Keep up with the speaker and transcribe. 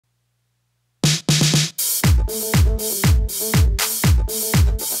Hey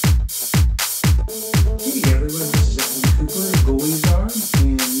everyone, this is Cooper, Goalie Czar,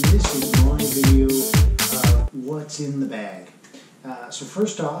 and this is my video of what's in the bag. So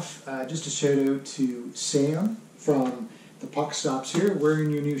first off, just a shout out to Sam from the Puck Stops here, wearing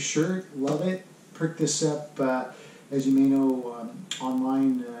your new shirt, love it. Picked this up, as you may know,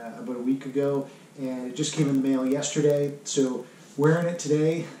 online about a week ago, and it just came in the mail yesterday, so wearing it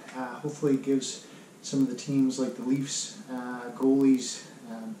today. Hopefully it gives some of the teams like the Leafs goalies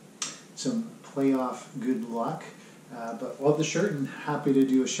some playoff good luck. But love the shirt and happy to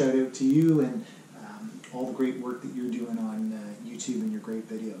do a shout out to you and all the great work that you're doing on YouTube and your great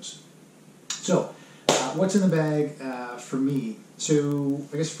videos. So what's in the bag for me? So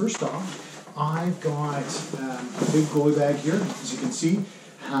I guess first off, I've got a big goalie bag here, as you can see.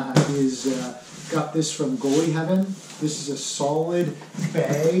 Got this from Goalie Heaven. This is a solid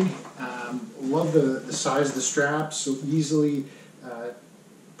bag. Love the size of the straps, so easily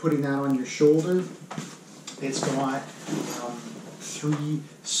putting that on your shoulder. It's got 3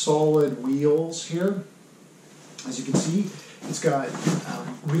 solid wheels here. As you can see, it's got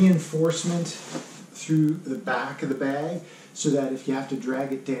reinforcement through the back of the bag, so that if you have to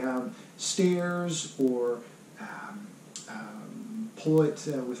drag it down stairs or pull it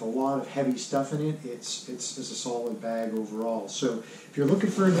with a lot of heavy stuff in it, it's a solid bag overall. So if you're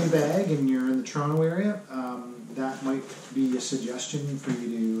looking for a new bag and you're in the Toronto area, that might be a suggestion for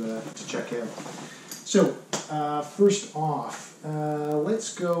you to check out. So first off,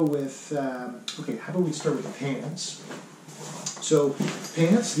 let's go with, okay, how about we start with the pants. So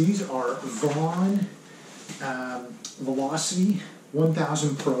pants, these are Vaughn Velocity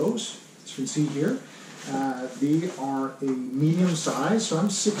 1000 Pros, as you can see here. They are a medium size, so I'm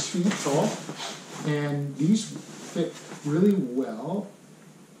 6 feet tall, and these fit really well.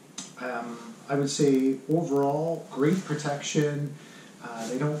 I would say overall, great protection.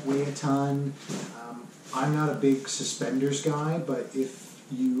 They don't weigh a ton. I'm not a big suspenders guy, but if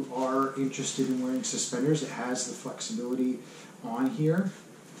you are interested in wearing suspenders, it has the flexibility on here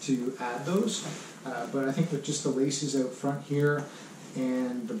to add those. But I think with just the laces out front here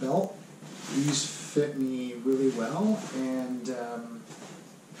and the belt, these fit me really well, and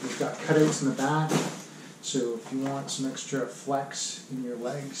we've got cutouts in the back, so if you want some extra flex in your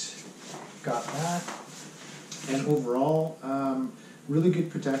legs, got that. And overall, really good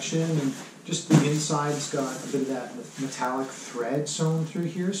protection, and just the inside's got a bit of that metallic thread sewn through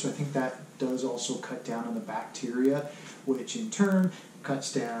here, so I think that does also cut down on the bacteria, which in turn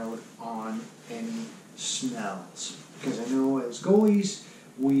cuts down on any smells. Because I know as goalies,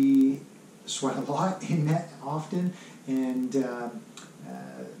 we sweat a lot in net often, and the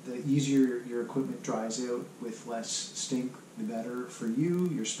easier your equipment dries out with less stink, the better for you,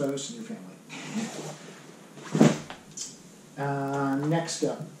 your spouse, and your family. Next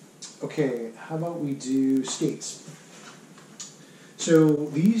up, okay, how about we do skates? So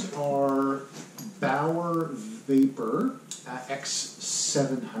these are Bauer Vapor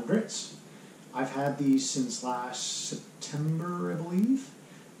X700s. I've had these since last September, I believe,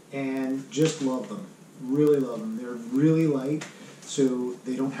 and just love them. Really love them. They're really light, so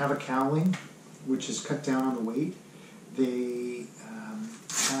they don't have a cowling, which has cut down on the weight. They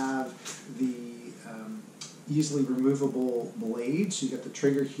have the easily removable blades, so you got the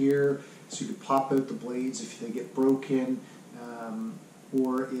trigger here, so you can pop out the blades if they get broken,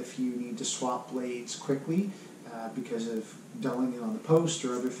 or if you need to swap blades quickly because of dulling it on the post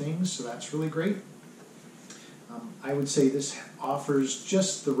or other things, so that's really great. I would say this offers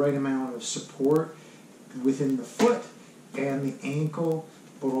just the right amount of support within the foot and the ankle,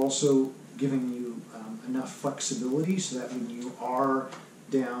 but also giving you enough flexibility so that when you are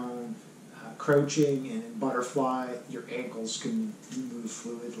down crouching and in butterfly, your ankles can move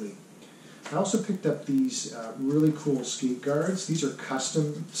fluidly. I also picked up these really cool skate guards. These are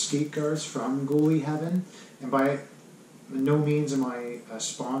custom skate guards from Goalie Heaven, and by no means am I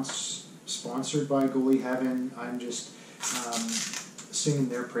sponsored by Goalie Heaven. I'm just singing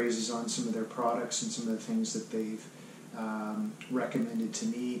their praises on some of their products and some of the things that they've recommended to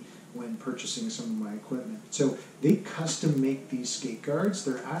me when purchasing some of my equipment. So they custom make these skate guards.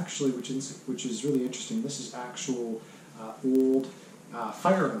 They're actually, which is really interesting, this is actual old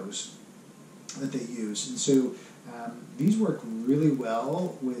fire hose that they use. And so these work really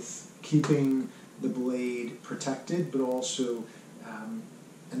well with keeping the blade protected, but also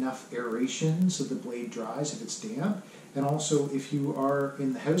enough aeration so the blade dries if it's damp. And also if you are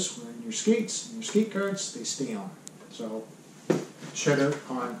in the house wearing your skates and your skate guards, they stay on. So shout out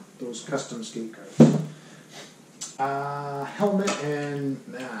on those custom skate guards. Helmet and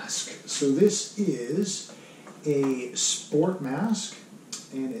mask. So this is a Sportmask,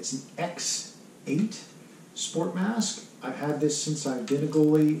 and it's an X8 Sportmask. I've had this since I've been a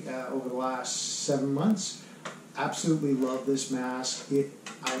goalie over the last 7 months. Absolutely love this mask.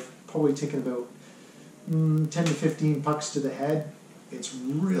 I've probably taken about 10 to 15 pucks to the head. It's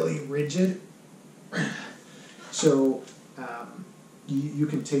really rigid, so you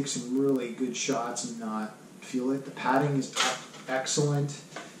can take some really good shots and not feel it. The padding is excellent,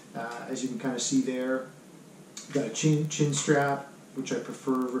 as you can kind of see there. Got a chin strap, which I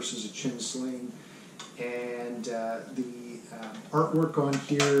prefer versus a chin sling, and the artwork on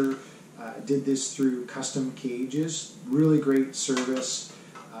here, did this through Custom Cages. Really great service.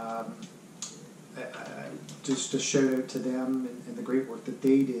 Just a shout out to them and the great work that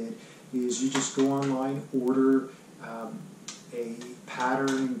they did. Is you just go online, order a pattern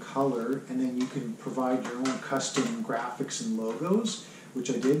and color, and then you can provide your own custom graphics and logos, which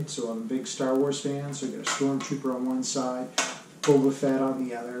I did. So I'm a big Star Wars fan, so I got a Stormtrooper on one side, Boba Fett on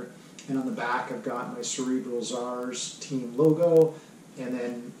the other, and on the back I've got my Cerebral Czar's team logo, and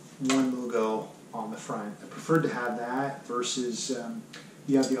then one logo on the front. I preferred to have that versus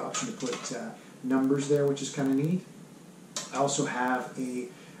you have the option to put numbers there, which is kind of neat. I also have a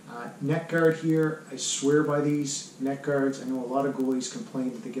neck guard here. I swear by these neck guards. I know a lot of goalies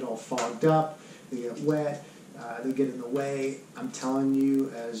complain that they get all fogged up, they get wet, they get in the way. I'm telling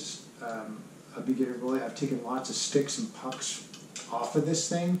you, as a beginner goalie, I've taken lots of sticks and pucks off of this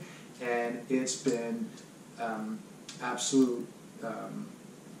thing, and it's been absolute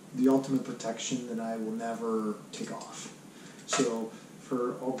the ultimate protection that I will never take off. So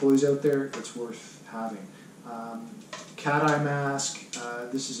for all goalies out there, it's worth having. Cat eye mask.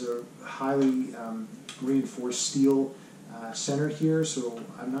 This is a highly reinforced steel center here, so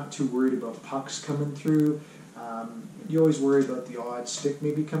I'm not too worried about pucks coming through. You always worry about the odd stick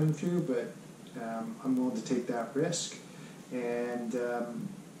maybe coming through, but I'm willing to take that risk. And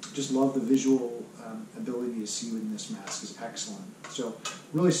just love the visual ability to see in this mask is excellent. So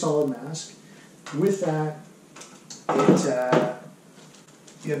really solid mask. With that,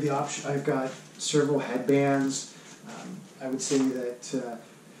 you have the option. I've got several headbands. I would say that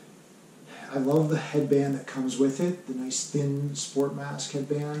I love the headband that comes with it, the nice thin Sportmask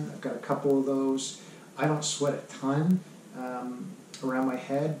headband. I've got a couple of those. I don't sweat a ton around my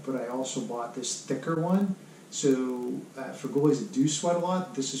head, but I also bought this thicker one. So for goalies that do sweat a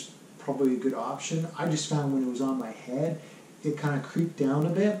lot, this is probably a good option. I just found when it was on my head, it kind of creeped down a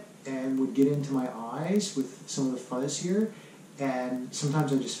bit and would get into my eyes with some of the fuzz here. And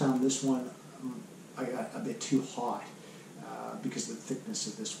sometimes I just found this one, I got a bit too hot because of the thickness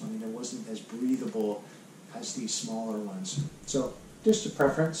of this one, and it wasn't as breathable as these smaller ones. So just a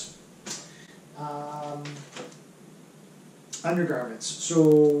preference. Undergarments.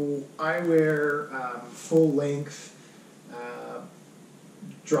 So I wear full length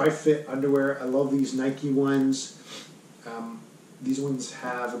Dryfit underwear. I love these Nike ones. These ones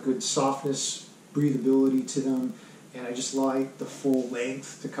have a good softness, breathability to them, and I just like the full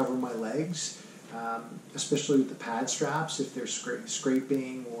length to cover my legs, especially with the pad straps. If they're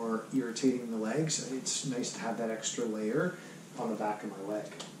scraping or irritating the legs, it's nice to have that extra layer on the back of my leg.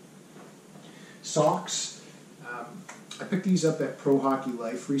 Socks. I picked these up at Pro Hockey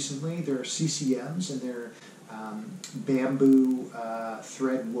Life recently. They're CCMs, and they're bamboo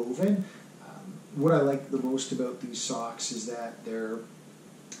thread woven. What I like the most about these socks is that they're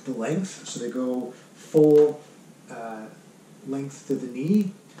the length, so they go full length to the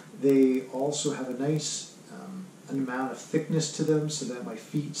knee. They also have a nice an amount of thickness to them so that my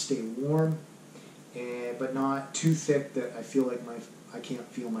feet stay warm, but not too thick that I feel like I can't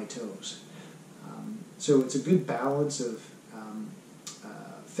feel my toes. So it's a good balance of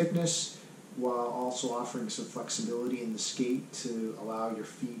thickness while also offering some flexibility in the skate to allow your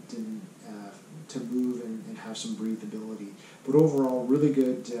feet to move and have some breathability. But overall, really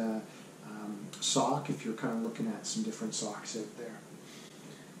good sock if you're kind of looking at some different socks out there.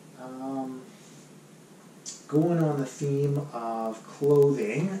 Going on the theme of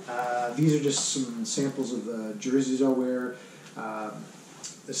clothing, these are just some samples of the jerseys I'll wear.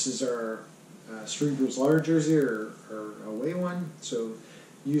 This is our Cerebral's large jersey or away one. So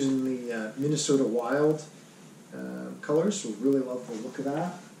using the Minnesota Wild colors, so really love the look of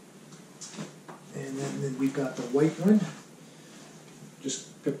that. And then we've got the white one.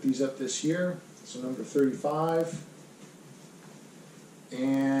 Just picked these up this year. So number 35.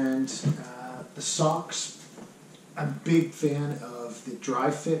 And the socks, I'm a big fan of the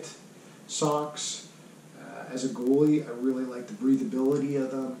Dryfit socks. As a goalie, I really like the breathability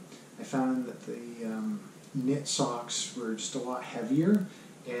of them. I found that the knit socks were just a lot heavier,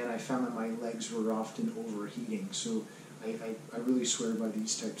 and I found that my legs were often overheating. So I really swear by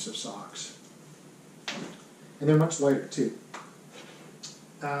these types of socks. And they're much lighter too.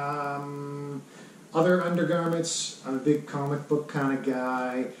 Other undergarments, I'm a big comic book kind of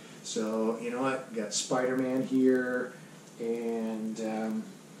guy. So, you know what, got Spider-Man here and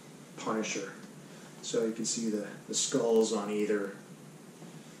Punisher. So you can see the skulls on either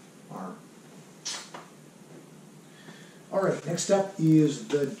arm. Alright, next up is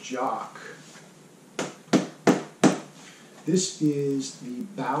the Jock. This is the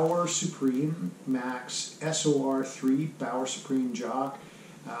Bauer Supreme Max SOR3 Bauer Supreme Jock.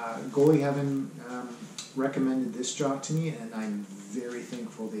 Goalie Heaven recommended this jock to me, and I'm very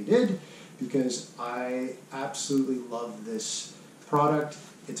thankful they did, because I absolutely love this product.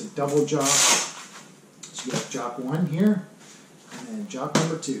 It's a double jock. So you have jock 1 here, and then jock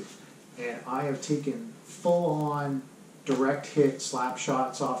number 2. And I have taken full-on direct hit slap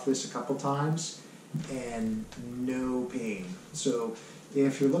shots off this a couple times, and no pain. So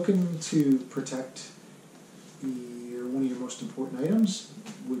if you're looking to protect one of your most important items,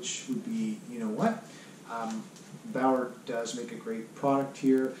 which would be, you know what, Bauer does make a great product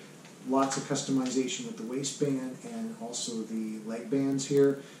here. Lots of customization with the waistband and also the leg bands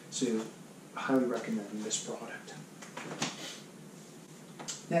here. So highly recommend this product.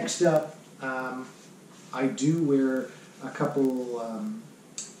 Next up, I do wear a couple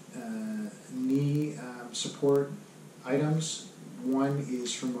knee support items. One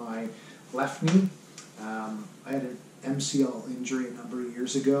is for my left knee. I had an MCL injury a number of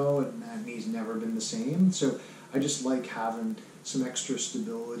years ago, and that knee's never been the same. So I just like having some extra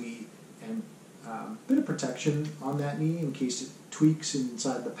stability and a bit of protection on that knee in case it tweaks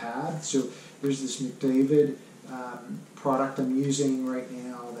inside the pad. So there's this McDavid product I'm using right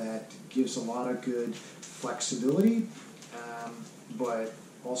now that gives a lot of good flexibility, but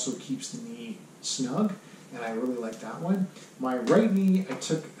also keeps the knee snug, and I really like that one. My right knee,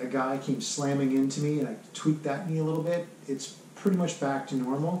 a guy came slamming into me, and I tweaked that knee a little bit. It's pretty much back to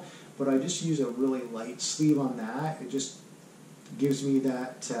normal, but I just use a really light sleeve on that. It just gives me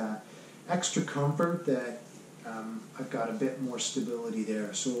that extra comfort that I've got a bit more stability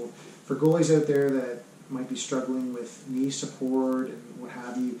there. So for goalies out there that might be struggling with knee support and what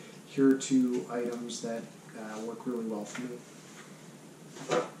have you, here are 2 items that work really well for me.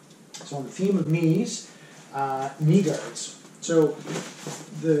 So on the theme of knees, knee guards. So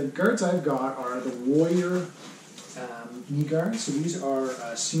the guards I've got are the Warrior knee guards. So these are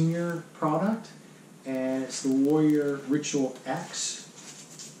a senior product, and it's the Warrior Ritual X,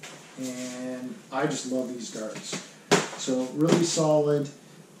 and I just love these guards. So really solid.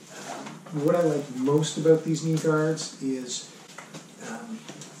 What I like most about these knee guards is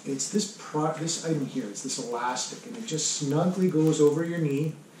it's this item here. It's this elastic, and it just snugly goes over your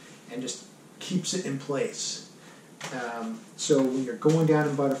knee and just keeps it in place. So when you're going down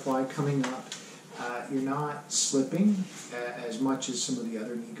in butterfly, coming up, you're not slipping as much as some of the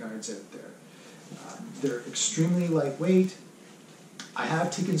other knee guards out there. They're extremely lightweight. I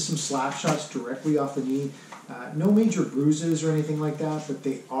have taken some slap shots directly off the knee. No major bruises or anything like that, but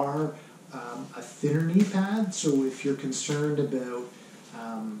they are a thinner knee pad, so if you're concerned about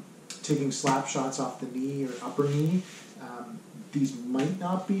taking slap shots off the knee or upper knee, these might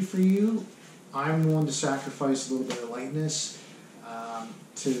not be for you. I'm willing to sacrifice a little bit of lightness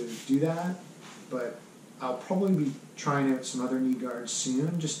to do that, but I'll probably be trying out some other knee guards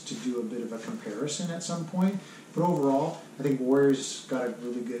soon just to do a bit of a comparison at some point. But overall, I think Warrior's got a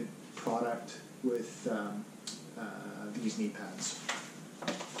really good product with these knee pads.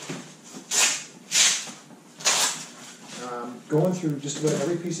 Going through just about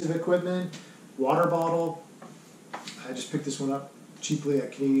every piece of equipment. Water bottle, I just picked this one up cheaply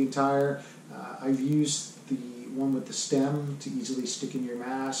at Canadian Tire. I've used the one with the stem to easily stick in your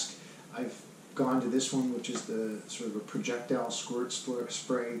mask. I've gone to this one, which is the sort of a projectile squirt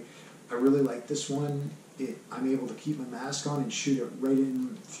spray. I really like this one. I'm able to keep my mask on and shoot it right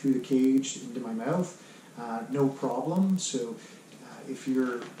in through the cage into my mouth, no problem. So if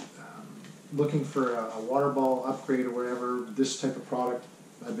you're looking for a water bottle upgrade or whatever, this type of product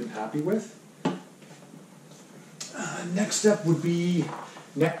I've been happy with. Next up would be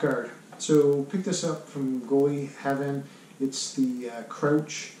neck guard. So pick this up from Goalie Heaven. It's the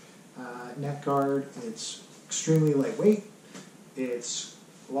Crouch neck guard. It's extremely lightweight. It's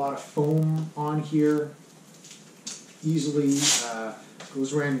a lot of foam on here. Easily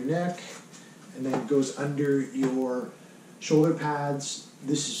goes around your neck and then goes under your shoulder pads.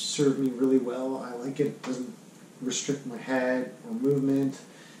 This has served me really well. I like it. It doesn't restrict my head or movement.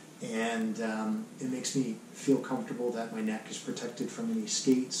 and it makes me feel comfortable that my neck is protected from any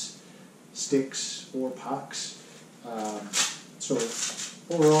skates, sticks, or pucks. So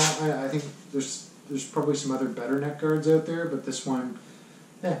overall, I think there's probably some other better neck guards out there, but this one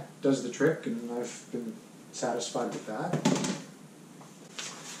does the trick, and I've been satisfied with that.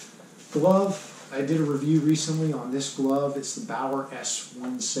 Glove. I did a review recently on this glove. It's the Bauer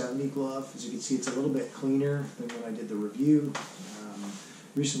S170 glove. As you can see, it's a little bit cleaner than when I did the review.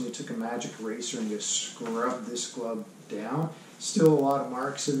 Recently took a magic eraser and just scrubbed this glove down. Still a lot of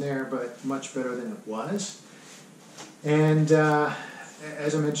marks in there, but much better than it was. And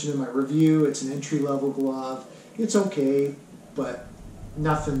as I mentioned in my review, it's an entry-level glove. It's okay, but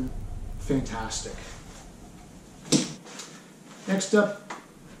nothing fantastic. Next up,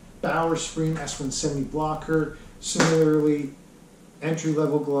 Bauer Spring S170 blocker. Similarly,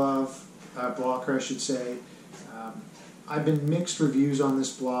 entry-level glove, blocker I should say. I've been mixed reviews on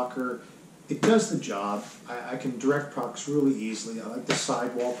this blocker. It does the job. I can direct pucks really easily. I like the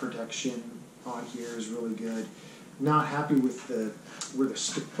sidewall protection on here is really good. Not happy with where the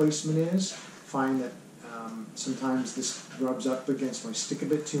stick placement is. Find that sometimes this rubs up against my stick a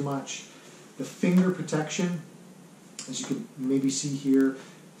bit too much. The finger protection, as you can maybe see here,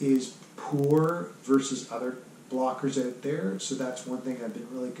 is poor versus other blockers out there. So that's one thing I've been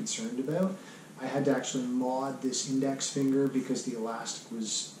really concerned about. I had to actually mod this index finger because the elastic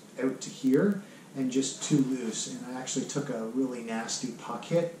was out to here and just too loose, and I actually took a really nasty puck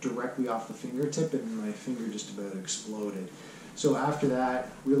hit directly off the fingertip and my finger just about exploded. So after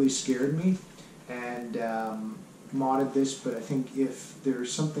that, really scared me, and modded this, but I think if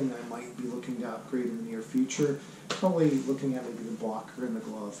there's something I might be looking to upgrade in the near future, probably looking at maybe the blocker and the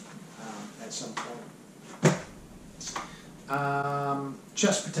glove at some point.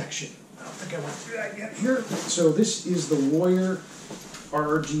 Chest protection. I don't think I went through that yet here. So this is the Warrior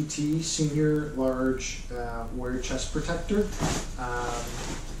RGT Senior Large Warrior Chest Protector.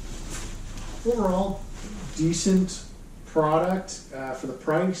 Overall, decent product for the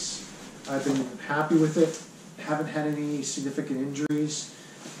price. I've been happy with it. Haven't had any significant injuries.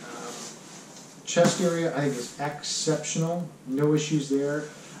 Chest area I think is exceptional. No issues there.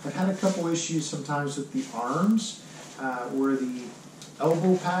 I've had a couple issues sometimes with the arms where the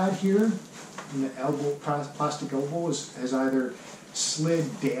elbow pad here, and the elbow plastic elbow has either slid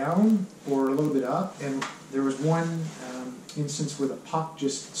down or a little bit up, and there was one instance where the puck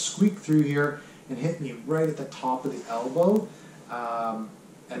just squeaked through here and hit me right at the top of the elbow,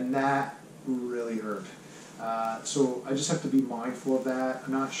 and that really hurt. So I just have to be mindful of that.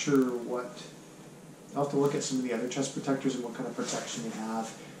 I'm not sure what, I'll have to look at some of the other chest protectors and what kind of protection they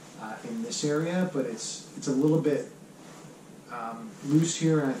have in this area, but it's a little bit loose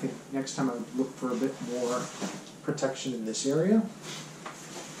here, and I think next time I would look for a bit more protection in this area.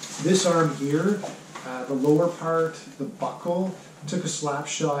 This arm here, the lower part, the buckle, took a slap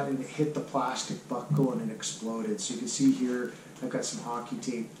shot and it hit the plastic buckle and it exploded. So you can see here I've got some hockey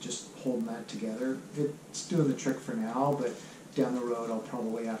tape just holding that together. It's doing the trick for now, but down the road I'll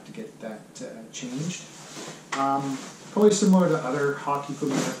probably have to get that changed. Probably similar to other hockey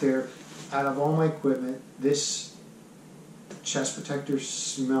equipment out there. Out of all my equipment, this chest protector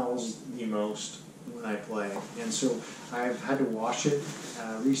smells the most when I play, and so I've had to wash it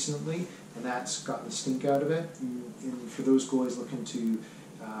recently, and that's gotten the stink out of it. And for those goalies looking to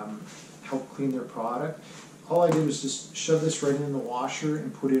help clean their product, all I did was just shove this right in the washer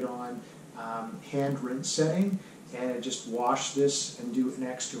and put it on hand rinse setting, and just wash this and do an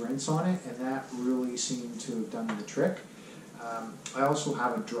extra rinse on it, and that really seemed to have done the trick. I also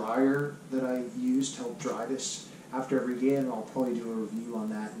have a dryer that I use to help dry this after every game. I'll probably do a review on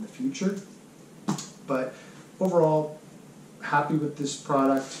that in the future. But overall, happy with this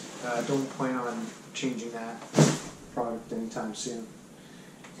product. Don't plan on changing that product anytime soon.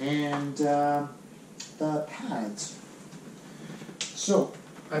 And the pads. So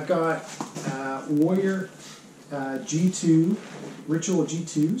I've got Warrior G2, Ritual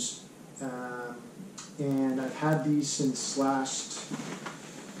G2s, and I've had these since last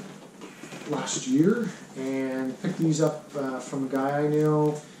year, and picked these up from a guy I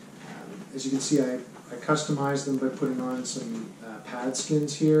know. As you can see, I customized them by putting on some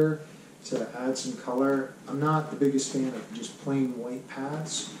PadSkinz here to add some color. I'm not the biggest fan of just plain white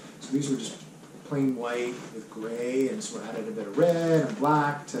pads, so these were just plain white with gray, and so I added a bit of red and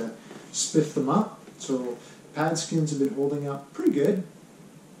black to spiff them up. So PadSkinz have been holding up pretty good,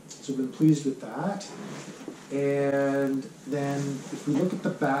 so I've been pleased with that. And then if we look at the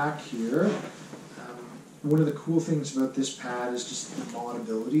back here, one of the cool things about this pad is just the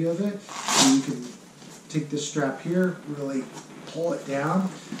moddability of it. So you can take this strap here, really pull it down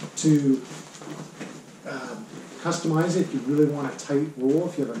to customize it if you really want a tight roll,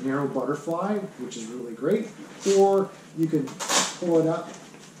 if you have a narrow butterfly, which is really great, or you can pull it up,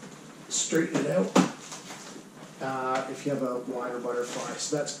 straighten it out if you have a wider butterfly.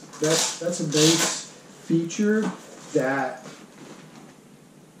 So that's a nice feature that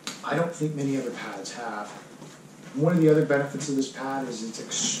I don't think many other pads have. One of the other benefits of this pad is it's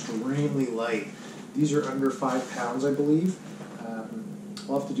extremely light. These are under 5 pounds, I believe.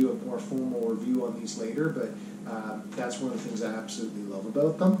 I'll have to do a more formal review on these later, but that's one of the things I absolutely love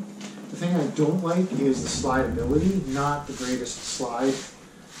about them. The thing I don't like is the slidability. Not the greatest slide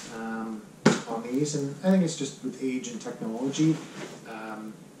on these, and I think it's just with age and technology.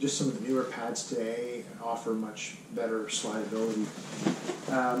 Just some of the newer pads today offer much better slidability.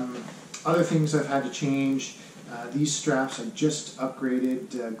 Other things I've had to change. These straps I just upgraded.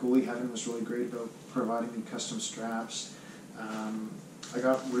 Goalie Heaven was really great about providing me custom straps. I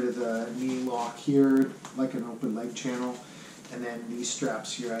got rid of the knee lock here, like an open leg channel, and then these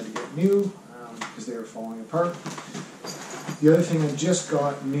straps here I had to get new because they were falling apart. The other thing I just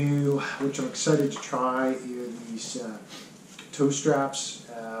got new, which I'm excited to try, are these toe straps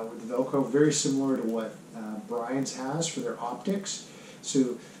with the Velcro, very similar to what Brian's has for their optics.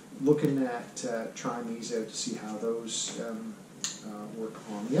 So looking at trying these out to see how those work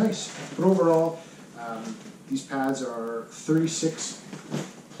on the ice. But overall, these pads are 36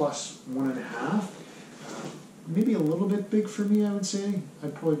 plus 1.5. Maybe a little bit big for me, I would say.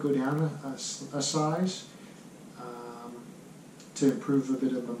 I'd probably go down a size to improve a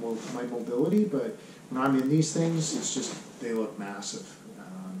bit of my mobility. But when I'm in these things, it's just, they look massive.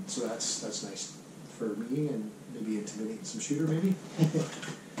 So that's nice for me, and maybe intimidating some shooter maybe.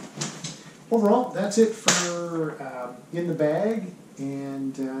 Overall, that's it for In the Bag,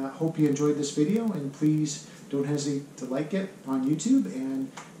 and hope you enjoyed this video, and please don't hesitate to like it on YouTube,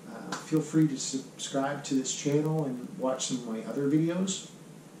 and feel free to subscribe to this channel and watch some of my other videos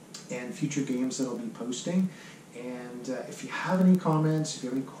and future games that I'll be posting. And if you have any comments, if you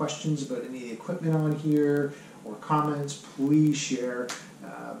have any questions about any of the equipment on here, or comments, please share.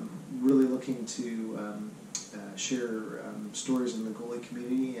 Really looking to share stories in the goalie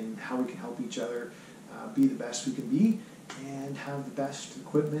community and how we can help each other be the best we can be and have the best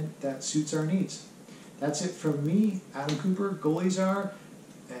equipment that suits our needs. That's it from me, Adam Cooper, Goalie Czar,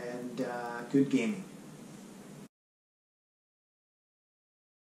 and good gaming.